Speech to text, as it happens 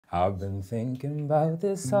I've been thinking about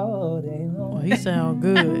this all day long. Oh, he sound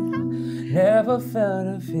good. Never felt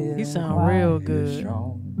a feeling. He sound real good.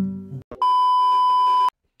 Strong.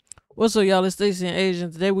 What's up, y'all? It's Stayci and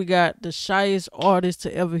Asian. Today we got the shyest artist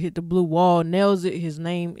to ever hit the blue wall. Nails it. His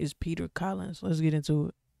name is Peter Collins. Let's get into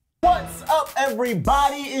it. What's up,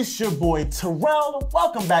 everybody? It's your boy Terrell.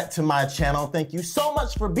 Welcome back to my channel. Thank you so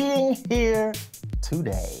much for being here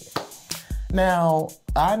today. Now,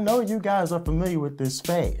 I know you guys are familiar with this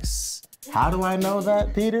face. How do I know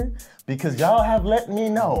that, Peter? Because y'all have let me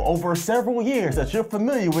know over several years that you're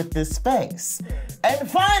familiar with this face.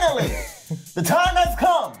 And finally, the time has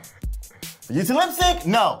come for you to lip sync?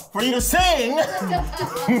 No, for you to sing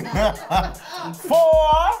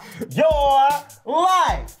for your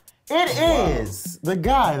life. It is the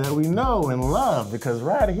guy that we know and love, because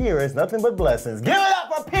right here is nothing but blessings. Give it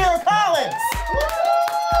up for Peter Collins.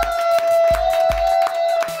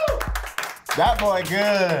 That boy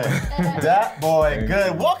good. That boy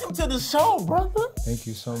good. Welcome to the show, brother. Thank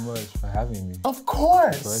you so much for having me. Of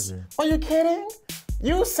course. Pleasure. Are you kidding?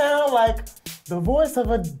 You sound like the voice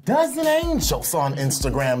of a dozen angels on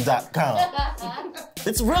Instagram.com.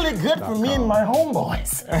 It's really good for me and my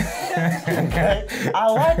homeboys. Okay? I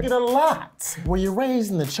like it a lot. Were you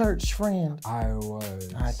raised in the church, friend? I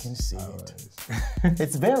was. I can see it.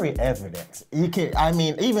 It's very evident. You can, I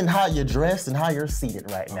mean, even how you're dressed and how you're seated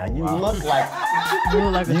right now. You look like You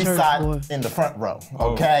look like a you church sat boy. in the front row,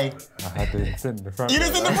 okay? I had to sit in the front. You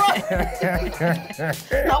just in the front.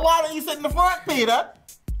 Now why don't you sit in the front, Peter?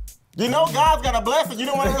 You know God's got a blessing. You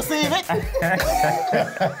don't want to receive it?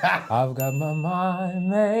 I've got my mind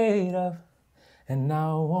made up, and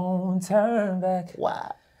I won't turn back.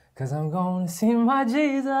 Why? Cause I'm gonna see my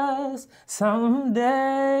Jesus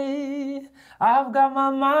someday. I've got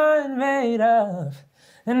my mind made up,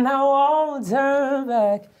 and I won't turn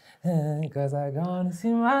back. Cause I'm gonna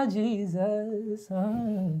see my Jesus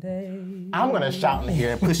someday. I'm gonna shout in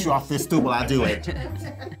here and push you off this stool while I do it.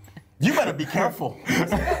 You better be careful.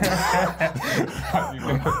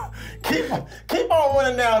 keep on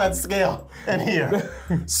running down that scale in here.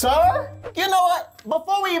 Sir, you know what?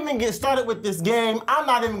 Before we even get started with this game, I'm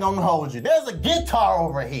not even gonna hold you. There's a guitar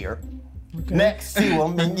over here next to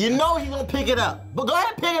him, and you know he's gonna pick it up. But go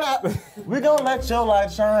ahead and pick it up. We're gonna let your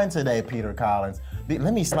light shine today, Peter Collins.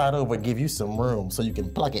 Let me slide over and give you some room so you can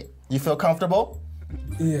plug it. You feel comfortable?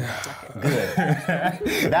 Yeah. Good.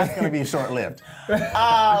 That's gonna be short-lived.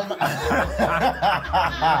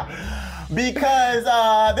 Because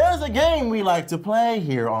there's a game we like to play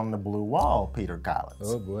here on the Blue Wall, Peter Collins.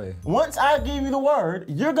 Oh boy. Once I give you the word,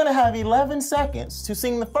 you're gonna have 11 seconds to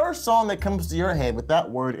sing the first song that comes to your head with that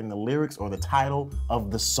word in the lyrics or the title of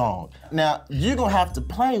the song. Now, you're gonna have to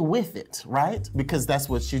play with it, right? Because that's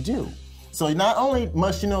what you do. So not only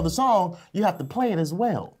must you know the song, you have to play it as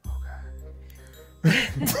well.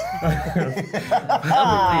 If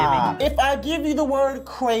I give you the word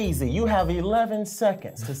crazy, you have 11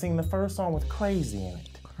 seconds to sing the first song with crazy in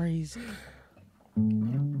it. Crazy.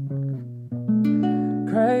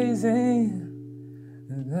 Crazy.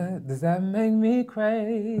 Does that make me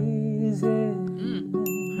crazy?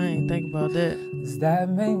 I ain't think about that. Does that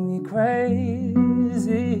make me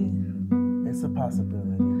crazy? It's a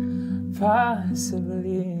possibility.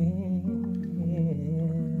 Possibly.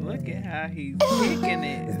 Look at how he's kicking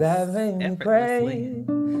it. Does that make me effortlessly.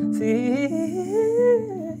 crazy?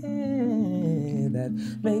 That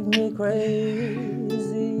make me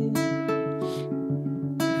crazy.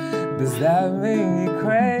 Does that make me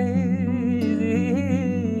crazy?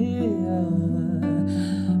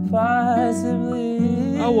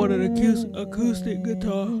 Possibly. I want an acoustic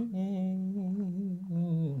guitar.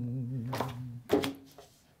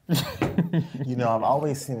 You know, I've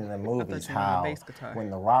always seen in the movies you wanted a how bass guitar. when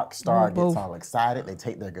the rock star Want both. gets all excited, they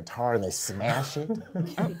take their guitar and they smash it.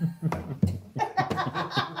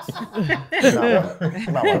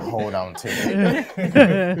 No, hold on to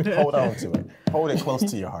it. Hold on to it. Hold it close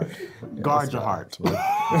to your heart. Guard your heart.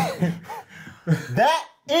 That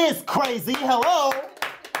is crazy. Hello.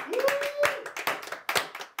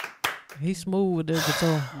 He smooth with that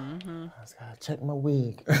guitar. I just gotta check my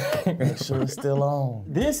wig. Make sure it's still on.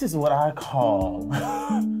 This is what I call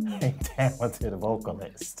a talented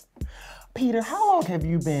vocalist. Peter, how long have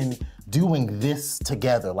you been doing this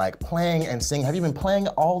together, like playing and singing? Have you been playing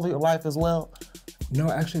all your life as well?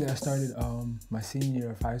 No, actually, I started my senior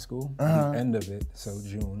year of high school, the end of it, so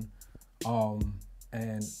June.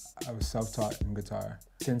 And I was self-taught in guitar.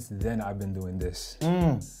 Since then, I've been doing this.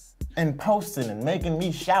 And posting and making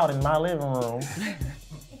me shout in my living room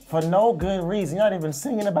for no good reason. You're not even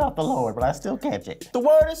singing about the Lord, but I still catch it. The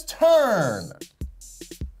word is turn.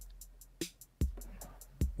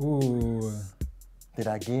 Ooh. Did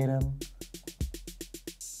I get him?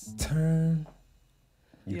 Turn.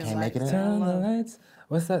 You Your can't make it lights up? Turn the lights.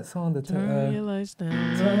 What's that song? The Turn your lights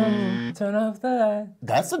down. turn off the light.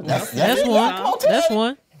 That's That's it. one. Yeah, come on, That's Teddy.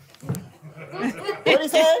 one. What'd he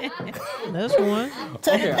say? That's one.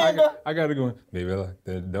 Teddy Okay, Panda. I gotta go. Baby, lock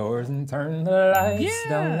the doors and turn the lights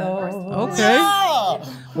down low. Okay. Yeah.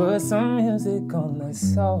 Put some music on that's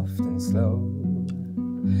soft and slow.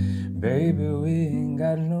 Baby, we ain't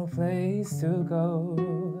got no place to go.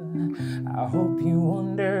 I hope you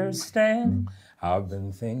understand. I've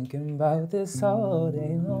been thinking about this all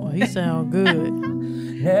day long. Oh, he sound good.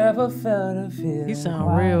 Never felt a feeling. He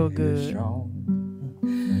sound real quite good. as strong.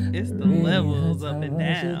 It's the Really levels hurts up how and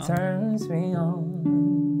much It down. turns me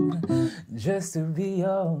on just to be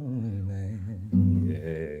your man.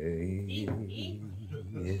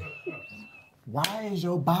 Yeah. Why is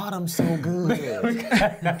your bottom so good?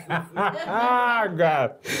 Ah,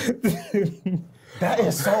 God. That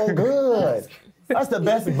is so good. That's the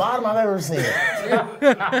best bottom I've ever seen.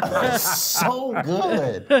 So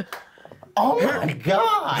good. Oh my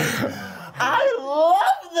God. I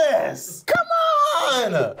love this. Come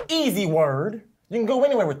on. Easy word. You can go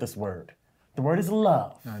anywhere with this word. The word is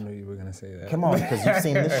love. I knew you were gonna say that. Come on, because you've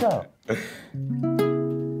seen the show.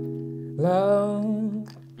 Love.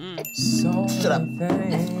 So Shut up.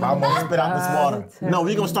 things I'm gonna spit out this water. I No,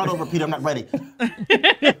 we're gonna start over, Peter. I'm not ready.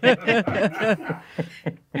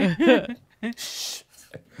 Shh.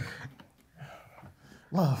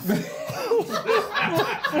 Love.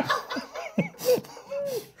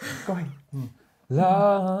 Go ahead.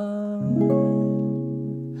 Love.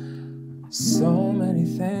 So many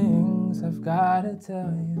things I've gotta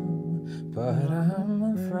tell you, but I'm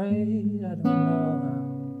afraid I don't know how.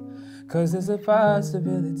 'Cause there's a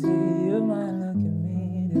possibility you might look at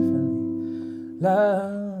me differently.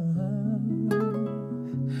 Love.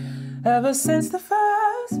 Ever since the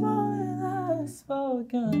first moment I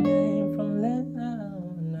spoke your name from then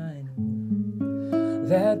on, I knew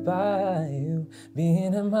that by you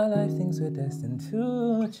being in my life, things were destined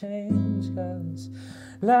to change. 'Cause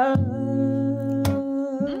love,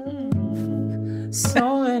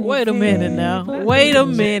 so many Wait a minute now. people Wait a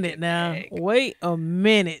minute now. Wait a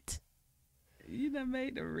minute. You done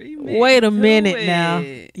made the remix. Wait a to minute now.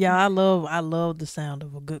 it. Yeah, I love the sound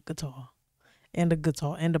of a good guitar. And the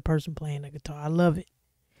guitar and the person playing the guitar. I love it.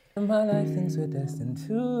 In my life, things were destined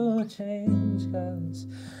to change. 'Cause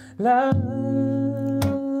love,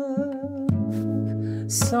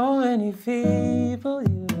 so many people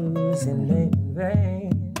use it in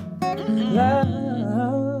vain.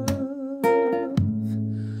 Love,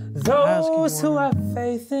 those who have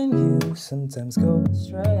faith in you sometimes go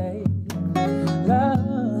astray.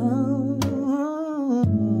 Love,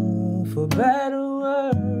 for better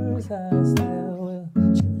words, I still will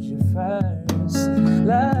choose you first.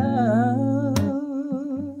 Love,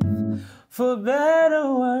 for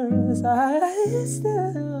better words, I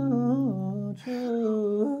still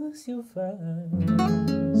choose you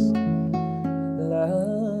first.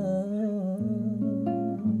 Love.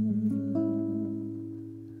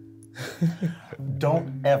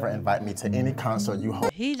 Don't ever invite me to any concert you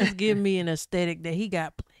host. He just give me an aesthetic that he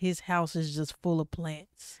got. His house is just full of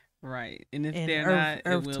plants Right. And if and they're not,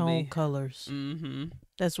 earth it will tone be. colors. Mm-hmm.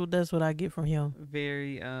 That's what I get from him.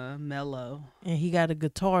 Very mellow. And he got a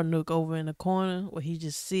guitar nook over in the corner where he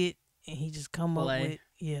just sit and he just come up Play.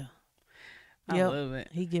 with I Yep. love it.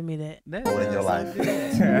 He give me that. That What in your sounds life? so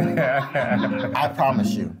good. I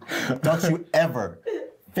promise you. Don't you ever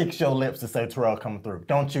fix your lips to say Terrell come through.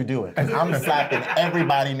 Don't you do it. 'Cause I'm slapping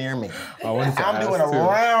everybody near me. I'm doing a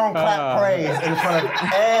round clap praise in front of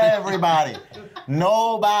everybody.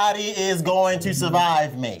 Nobody is going to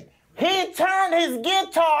survive me. He turned his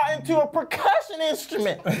guitar into a percussion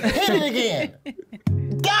instrument. Hit it again.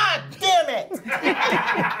 God damn it.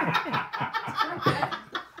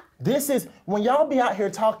 This is, when y'all be out here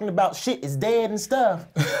talking about shit is dead and stuff,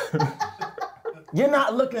 you're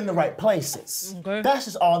not looking in the right places. Okay. That's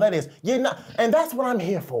just all that is. You're not, and that's what I'm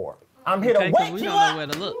here for. I'm here Okay, to 'cause wake we you don't know up. where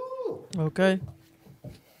to look. Okay.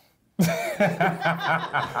 So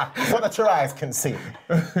that your eyes can see.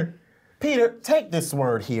 Peter, take this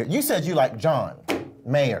word here. You said you like John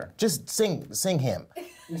Mayer. Just sing him.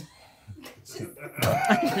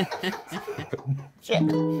 Shit.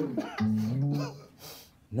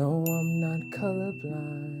 No, I'm not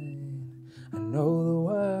colorblind. I know the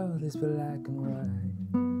world is black and white.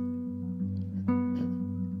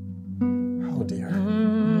 Oh dear.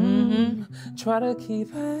 Try to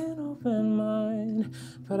keep an open mind,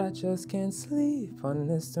 but I just can't sleep on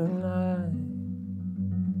this tonight.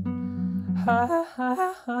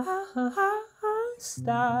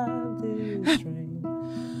 stop this train.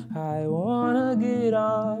 I wanna get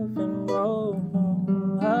off and roll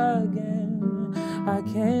home again. I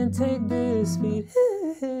can't take this speed,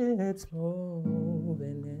 it's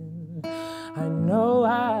moving in. I know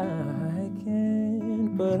I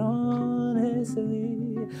can, but honestly,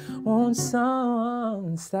 won't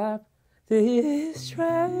someone stop this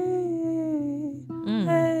train?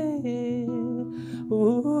 Hey,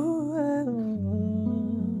 ooh,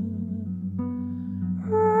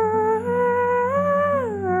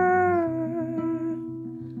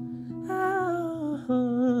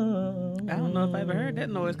 I don't know if I ever heard that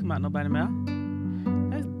noise come out nobody's mouth.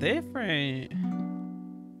 That's different.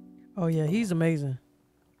 Oh yeah, he's amazing.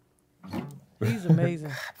 He's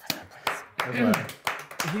amazing.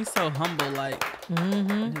 He's so humble, like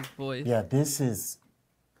in his voice. Yeah, this is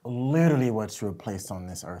literally what you were placed on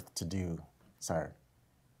this earth to do, sir.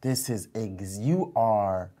 This is, you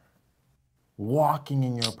are walking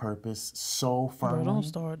in your purpose so firmly. Bro, don't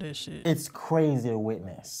start that shit. It's crazy to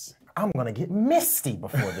witness. I'm gonna get misty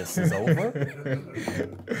before this is over.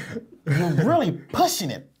 You're really pushing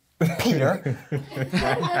it, Peter.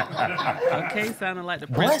 Okay, sounding like the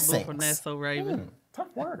principal from That's So Raven. Tough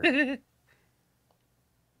word.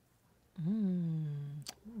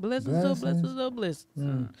 Blessings, oh blessings, oh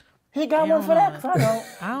blessings. He got one for that, 'cause I don't.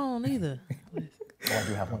 I don't either. Oh, I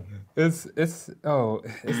do have one. It's the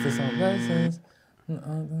song Blessings.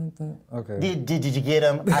 Okay. Did you get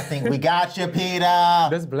him? I think we got you, Peter.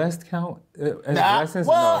 Does blessed count? Blessings?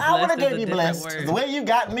 Well, No. I would have Blessed is gave a you different blessed. word. The way you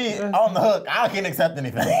got me on the hook, I can't accept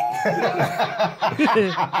anything.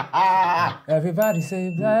 Everybody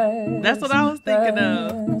say blessed. That's what I was thinking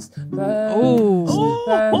of. Blessed, Ooh.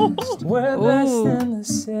 blessed. We're blessed in the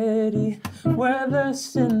city. We're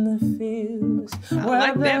blessed in the fields. We're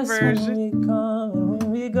like that blessed version. when we come and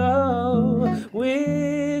when we go.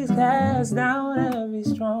 We cast down every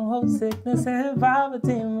stronghold, sickness and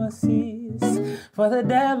poverty must cease. For the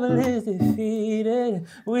devil is defeated.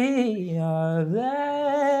 We are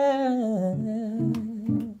blessed.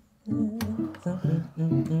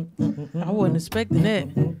 I wasn't expecting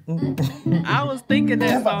that. I was thinking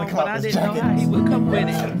that about to song, come but out I this didn't know jacket. how he would come with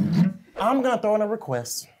it. I'm gonna throw in a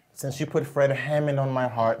request. Since you put Fred Hammond on my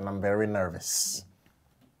heart and I'm very nervous.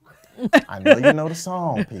 I know you know the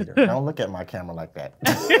song, Peter. Don't look at my camera like that.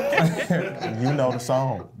 You know the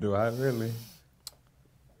song. Do I really?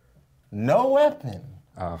 No weapon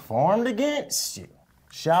formed against you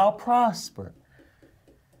shall prosper.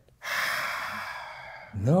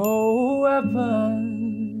 No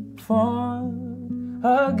weapon formed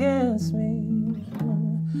against me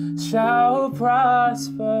shall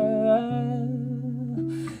prosper.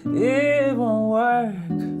 It won't work.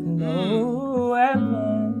 No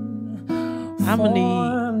weapon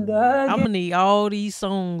formed I'm gonna need all these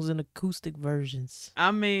songs in acoustic versions.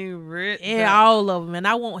 I mean, Yeah, all of them, and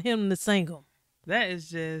I want him to sing them. that is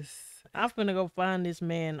just, I'm finna go find this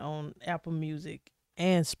man on Apple Music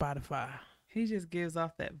and Spotify. he just gives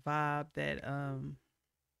off that vibe that,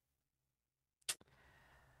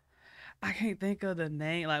 I can't think of the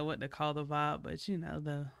name, like what to call the vibe, but you know,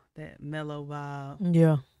 that mellow vibe.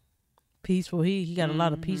 Yeah, peaceful. He got a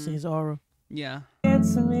lot of peace in his aura. Yeah.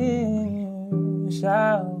 against me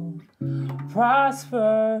shall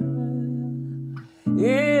prosper.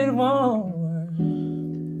 It won't work.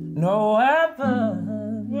 No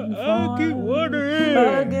weapon formed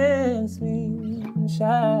against me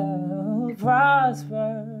shall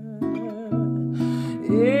prosper.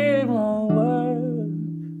 It won't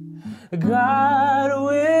work. God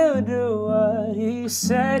will do what He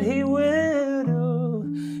said He will do.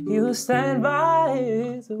 He will stand by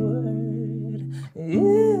His word.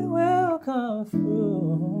 It will come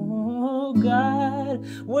through. God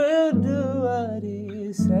will do what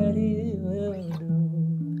He said He will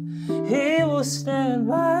do. He will stand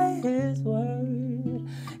by His word.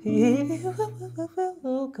 He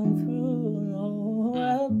will come through. No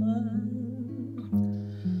weapon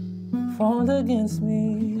formed against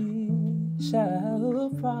me shall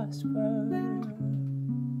prosper.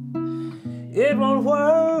 It won't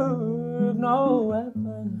work. No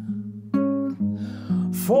weapon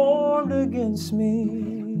formed against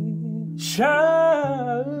me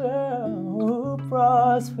shall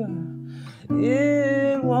prosper.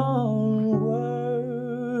 It won't work.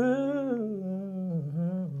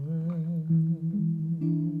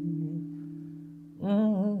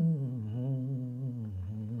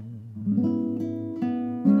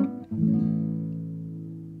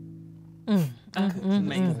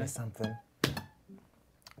 Isn't it something?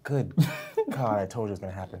 Good God, I told you it was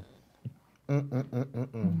gonna happen.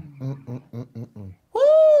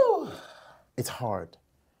 Woo! It's hard.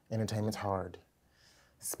 Entertainment's hard.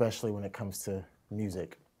 especially when it comes to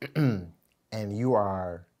music. And you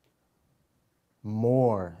are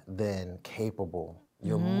more than capable.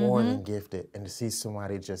 You're more than gifted. And to see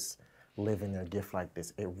somebody just live in their gift like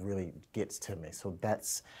this, it really gets to me. So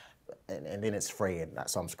that's, and then it's Fred,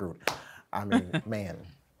 so I'm screwed. I mean, man,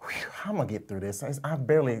 whew, I'm gonna get through this.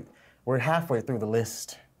 We're halfway through the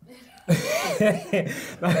list.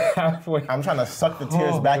 Halfway. I'm trying to suck the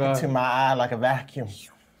tears back into my eye like a vacuum.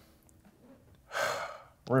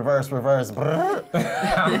 Reverse. Good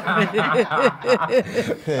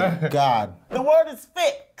God. The word is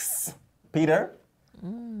fix. Peter?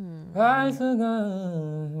 I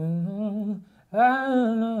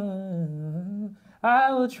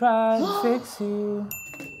will try to fix you.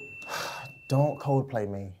 Don't Coldplay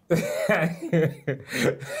me.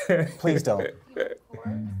 Please don't.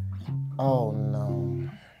 Oh no.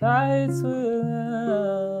 Lights will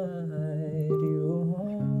guide you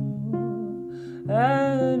home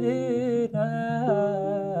and ignite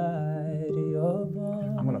your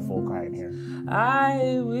bones. I'm gonna full cry in here.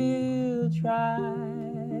 I will try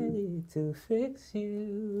to fix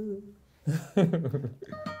you.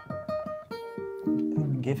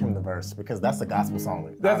 Give him the verse because that's a gospel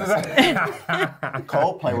song. That's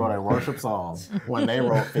Coldplay wrote a worship song when they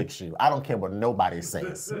wrote Fix You. I don't care what nobody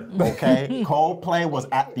says, okay? Coldplay was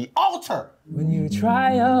at the altar. When you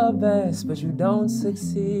try your best but you don't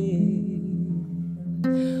succeed.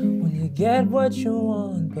 When you get what you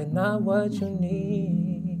want but not what you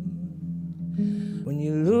need. When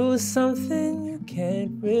you lose something you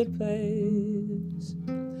can't replace.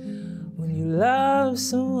 When you love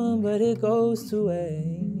someone but it goes to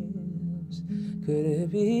waste. Could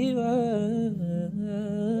it be worse?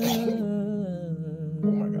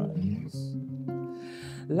 Oh my God.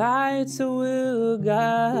 Lights will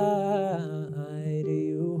guide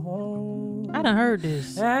you home. I done heard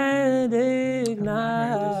this. And ignite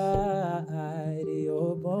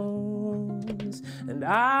your bones. And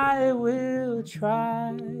I will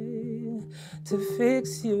try to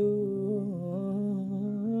fix you.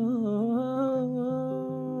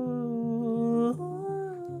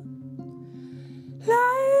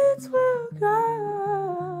 Lights will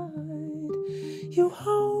guide you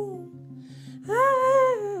home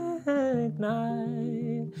and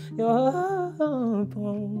ignite your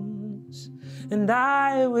bones. And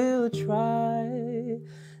I will try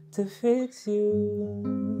to fix you.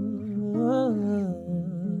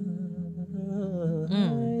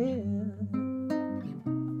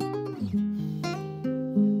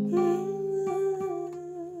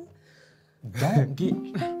 Don't get...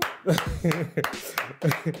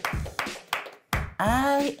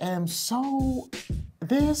 I am just.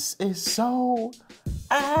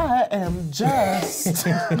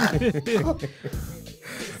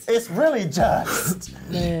 It's really just.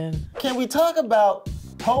 Man. Can we talk about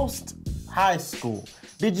post high school?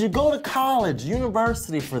 Did you go to college,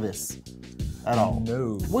 university for this at all?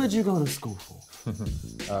 No. What did you go to school for?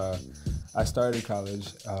 I started college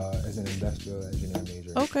as an industrial engineering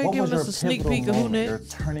major. Okay, What was giving your us a sneak pivotal peek of who moment, your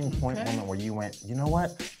next. turning point moment where you went, you know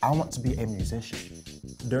what? I want to be a musician.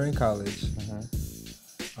 During college,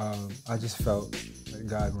 I just felt that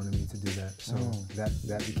God wanted me to do that. So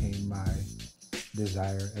that became my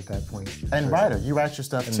desire at that point. And writer, you write your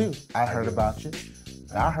stuff too. I heard about you.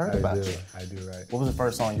 I heard about you. I do write. What was the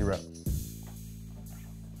first song you wrote?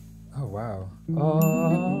 Oh, wow.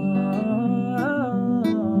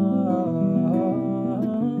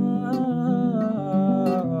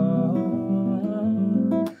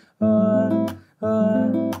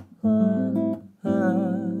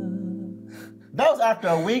 That was after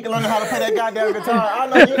a week learning how to play that goddamn guitar. I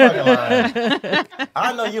know you fucking lying.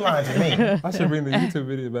 I know you lying to me. I should bring the YouTube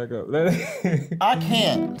video back up. I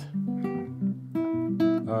can't.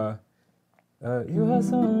 You are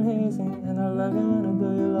so amazing, and I love you when I do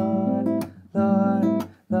you, Lord, Lord,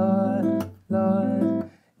 Lord, Lord.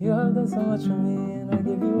 You have done so much for me, and I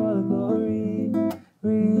give you all the glory.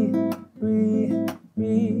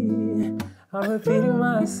 I'm repeating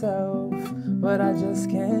myself, but I just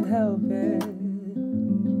can't help it.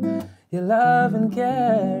 Your love and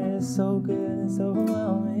care is so good and so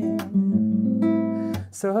overwhelming.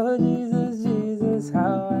 So Jesus, Jesus,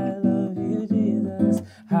 how I love you, Jesus,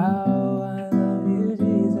 how I love you,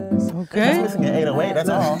 Jesus. Okay. Just missing an 808, that's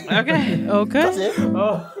all. Okay. Okay. That's it.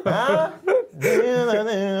 Oh,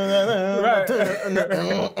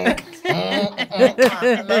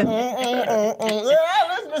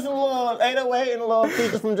 Let's miss a little 808 and a little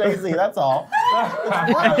feature from Jay-Z, that's all.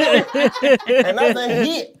 And that's a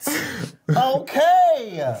hit.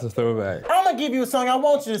 Okay. That's a throwback. I'm gonna give you a song I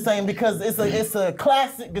want you to sing because it's a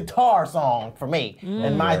classic guitar song for me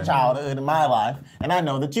in my childhood, in my life, and I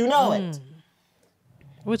know that you know it.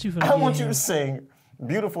 What you finna I want give you him? to sing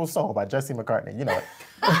 "Beautiful Soul" by Jesse McCartney. You know it.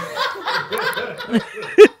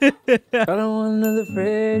 I don't want another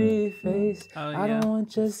pretty face. Oh, I yeah. don't want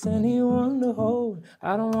just anyone to hold.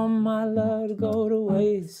 I don't want my love to go to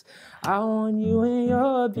waste. I want you and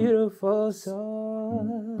your beautiful soul.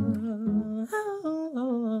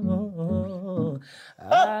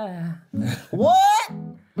 What?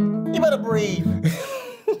 You better breathe.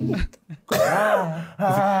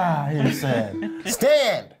 He said,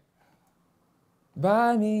 stand.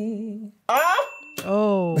 By me.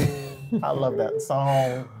 Oh, I love that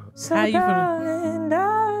song. So How you finna- darling,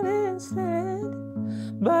 darling,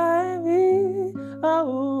 stand by me.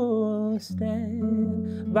 Oh,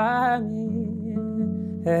 stand by me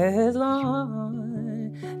as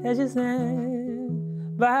long as you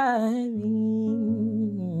stand by me.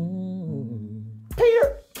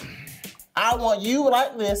 Peter, I want you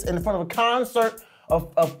like this in front of a concert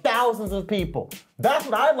of thousands of people. That's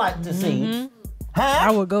what I'd like to see. Huh?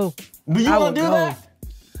 I would go. Do you I want to would do go. that?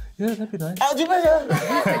 Yeah, that'd be nice. Oh, you better.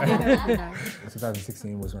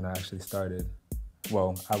 2016 was when I actually started.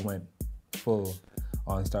 Well, I went full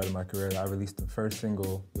on starting my career. I released the first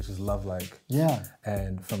single, which is Love Like. Yeah.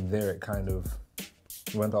 And from there, it kind of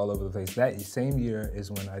went all over the place. That same year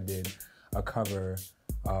is when I did a cover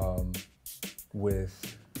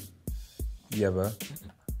with Yeba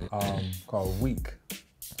called Weak.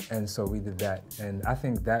 And so we did that. And I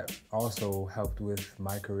think that also helped with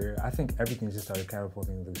my career. I think everything just started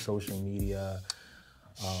catapulting through social media.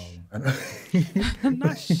 I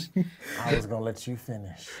was going to let you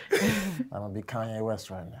finish. I'm going to be Kanye West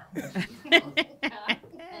right now.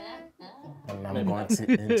 And I'm going to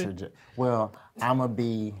interject. Well, I'm going to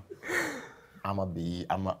be. Ain't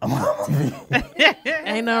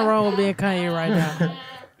nothing wrong with being Kanye right now.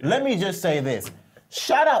 Let me just say this.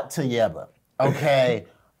 Shout out to Yeba, okay?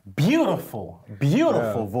 Beautiful,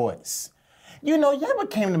 beautiful voice. You know, Yeba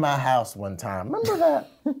came to my house one time. Remember that?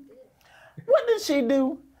 What did she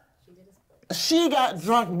do? She got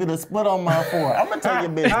drunk and did a split on my forehead. I'm gonna tell you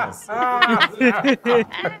business. I'm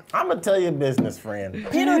gonna tell you business, friend.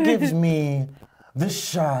 Peter gives me the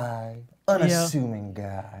shy, unassuming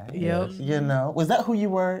guy. Yep. You know, was that who you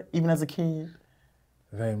were even as a kid?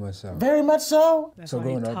 Very much so. Very much so. That's So why he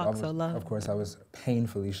growing up, talks so low. of course, I was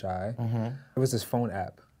painfully shy. It was this phone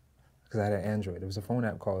app, because I had an Android. It was a phone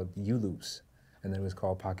app called U-Loops, and then it was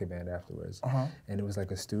called Pocket Band afterwards. And it was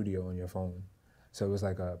like a studio on your phone. So it was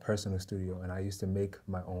like a personal studio, and I used to make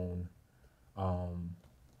my own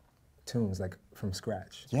tunes, like from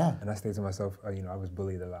scratch. Yeah. And I stayed to myself, you know, I was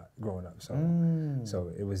bullied a lot growing up. So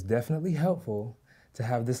it was definitely helpful to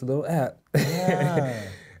have this little app. Yeah.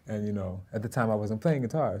 And you know, at the time I wasn't playing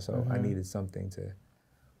guitar, so I needed something to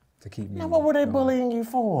keep me. Now, what were they going. bullying you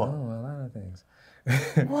for? Oh, a lot of things.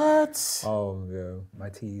 What? Oh yeah, my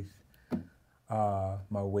teeth,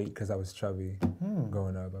 my weight, because I was chubby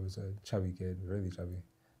growing up. I was a chubby kid, really chubby.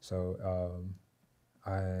 So,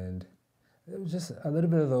 and it was just a little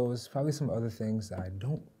bit of those, probably some other things that I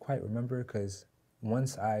don't quite remember, because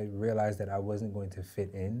once I realized that I wasn't going to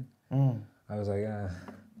fit in, I was like,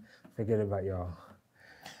 forget about y'all.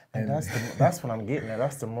 And that's what I'm getting at.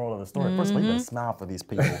 That's the moral of the story. First of all, you gotta smile for these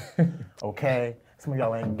people, okay? Some of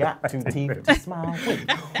y'all ain't got two teeth to smile with.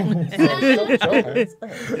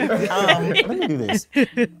 Let me do this.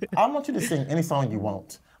 I want you to sing any song you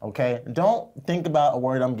want, okay? Don't think about a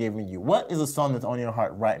word I'm giving you. What is a song that's on your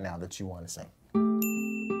heart right now that you want to sing?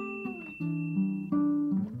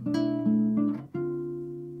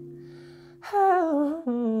 How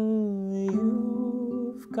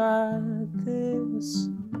you've got this.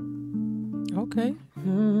 Okay.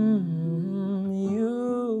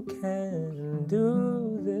 You can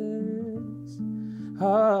do this.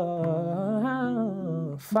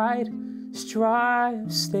 Oh, fight,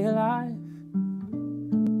 strive, stay alive.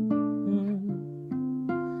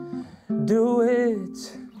 Do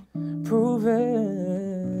it, prove it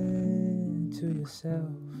to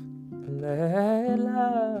yourself. Let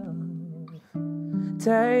love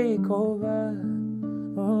take over.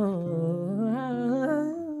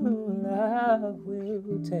 Love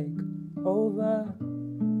will take over.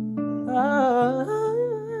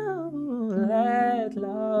 Let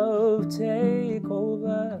love take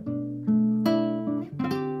over.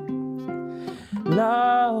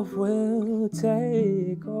 Love will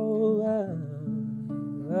take over.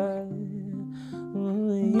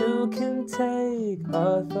 You can take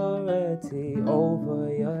authority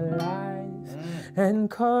over your life.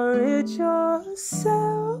 Encourage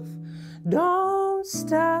yourself Don't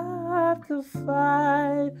stop the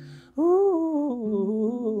fight. Ooh,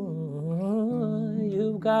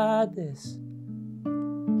 you got this.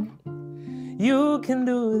 You can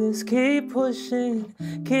do this. Keep pushing,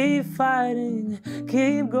 keep fighting,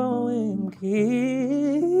 keep going, keep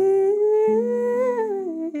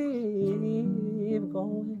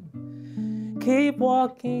going. Keep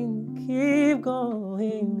walking, keep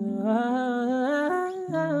going.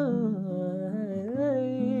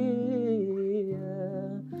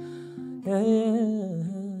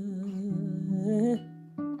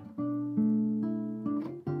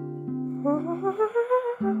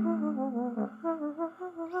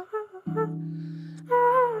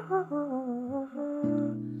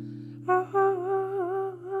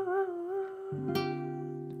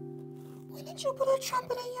 When did you put a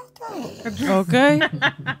trumpet in your throat? Okay. When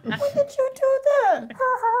did you do that?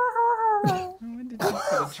 When did you put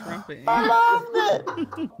a trumpet in? I loved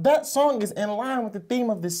it. That song is in line with the theme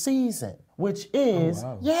of the season, which is,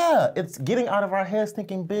 it's getting out of our heads,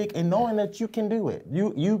 thinking big, and knowing that you can do it.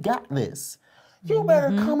 You got this. You better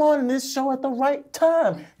come on this show at the right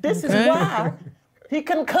time. This is why he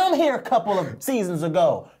couldn't come here a couple of seasons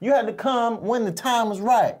ago. You had to come when the time was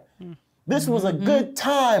right. This was a good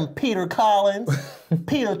time, Peter Collins.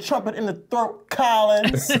 Peter Trumpet in the Throat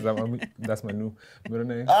Collins. That's my new middle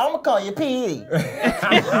name. I'm gonna call you Petey.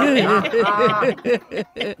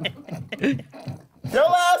 Your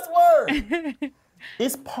last word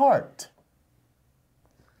is part.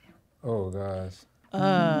 Oh gosh.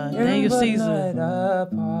 Daniel Caesar.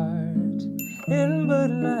 Apart, in but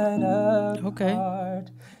not apart. Okay.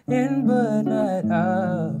 In but not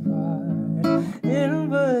apart. In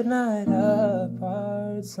but not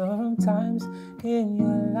apart. Sometimes in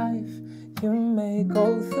your life you may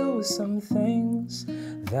go through some things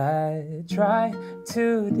that try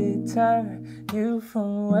to deter you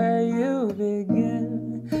from where you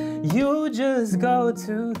begin. You just go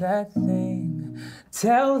to that thing,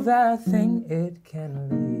 tell that thing it can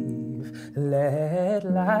leave. Let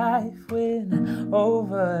life win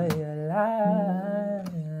over your life.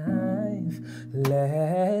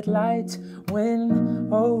 Let light win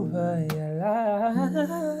over your life.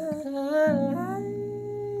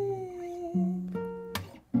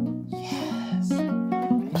 Yes.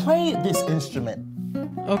 Play this instrument.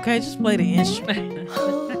 Okay, just play the instrument.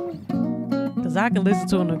 Cause I can listen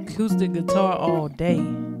to an acoustic guitar all day.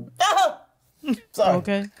 Sorry.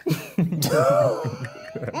 Okay.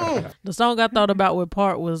 The song I thought about with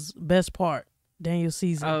part was Best Part, Daniel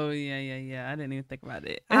Caesar. Oh, yeah. I didn't even think about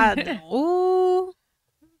it. Ooh.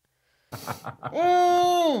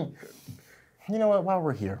 You know what? While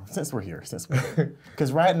we're here,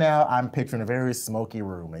 because right now I'm picturing a very smoky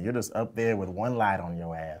room, and you're just up there with one light on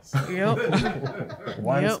your ass. Yep.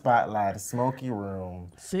 One spotlight, a smoky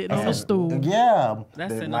room. Sitting on a stool. Yeah.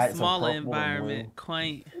 That's the in a lights are smaller purple and environment.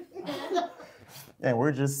 Quaint. blue. And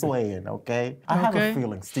we're just swaying, okay? I have a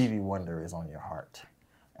feeling Stevie Wonder is on your heart,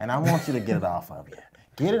 and I want you to get it off of you.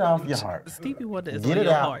 Get it off your heart. Stevie Wonder is Get on it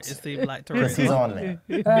your out. heart. It seems like Because he's Terrell. on there.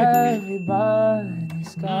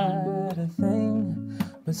 Everybody's got a thing,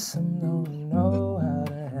 but some don't know how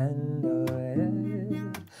to handle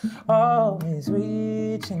it. Always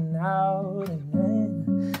reaching out and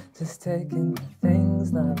then just taking the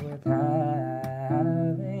things not worth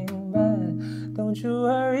having. But don't you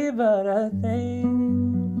worry about a thing.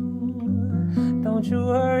 Don't you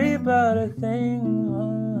worry about a thing.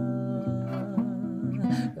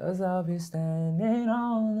 'Cause I'll be standing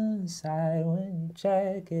on the side when you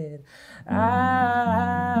check it out.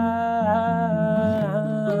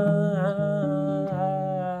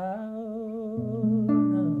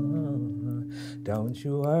 Don't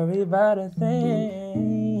you worry about a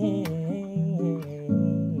thing.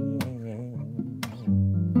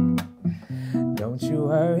 Don't you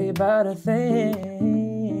worry about a thing.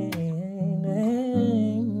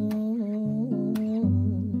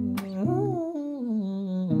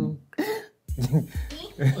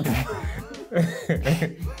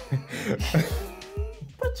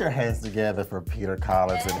 Put your hands together for Peter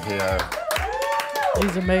Collins in here.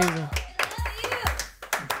 He's amazing.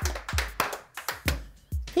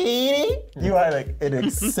 Petey, you are like an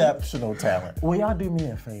exceptional talent. Will y'all do me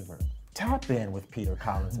a favor? Tap in with Peter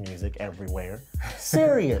Collins music everywhere.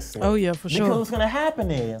 Seriously. Oh, yeah, for sure. Because what's gonna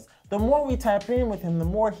happen is, the more we tap in with him, the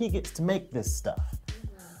more he gets to make this stuff.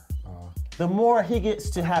 The more he gets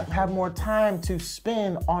to have more time to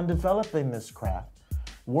spend on developing this craft,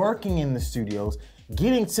 working in the studios,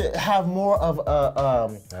 getting to have more of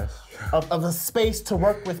a space to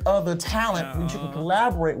work with other talent that you can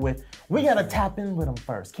collaborate with. We gotta tap in with him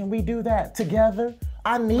first. Can we do that together?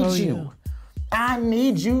 I need you. I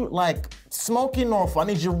need you like Smokey Norfolk. I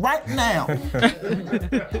need you right now.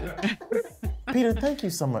 Peter, thank you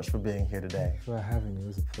so much for being here today. Thanks for having me. It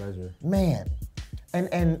was a pleasure. Man,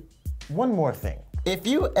 and one more thing. If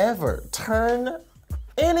you ever turn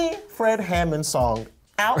any Fred Hammond song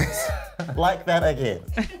out like that again,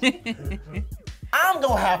 I'm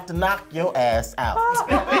gonna have to knock your ass out.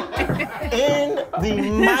 In the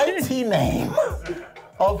mighty name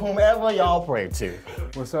of whomever y'all pray to.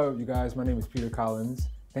 What's up, you guys? My name is Peter Collins.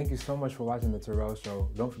 Thank you so much for watching The Terrell Show.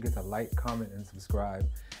 Don't forget to like, comment, and subscribe.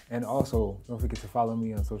 And also, don't forget to follow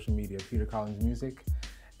me on social media, Peter Collins Music,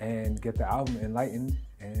 and get the album Enlightened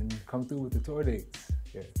and come through with the tour dates.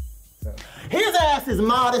 Yeah. So. His ass is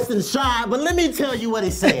modest and shy, but let me tell you what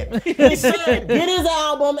he said. He said, get his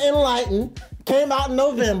album Enlightened, came out in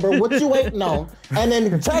November, what you waiting on? And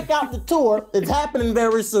then check out the tour, it's happening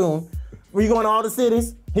very soon. Were you going to all the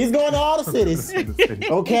cities? He's going to all the cities,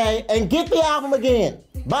 okay? And get the album again,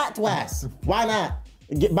 buy it twice. Why not?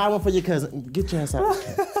 Buy one for your cousin, get your ass out.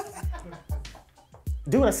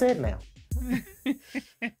 Do what I said now.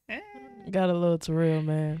 Got a little Terrell,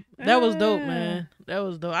 man. That was dope, man. That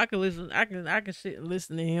was dope. I can sit and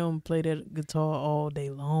listen to him play that guitar all day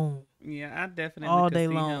long. Yeah, I definitely all could day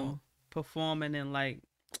see long him performing in like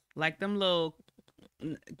them little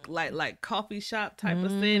like coffee shop type of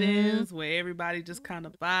settings where everybody just kind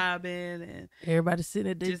of vibing and everybody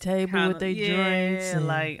sitting at their table kinda, with their drinks. And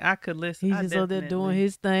like I could listen. He's just out there doing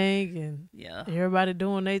his thing, and everybody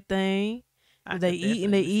doing their thing. If they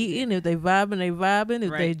eating, they eating. If they vibing, they vibing.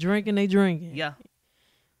 If they drinking, they drinking.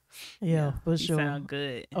 Yeah, for sure. Sound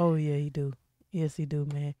good. Oh yeah, he do. Yes, he do,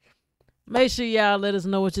 man. Make sure y'all let us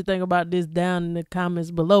know what you think about this down in the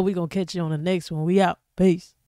comments below. We gonna catch you on the next one. We out. Peace.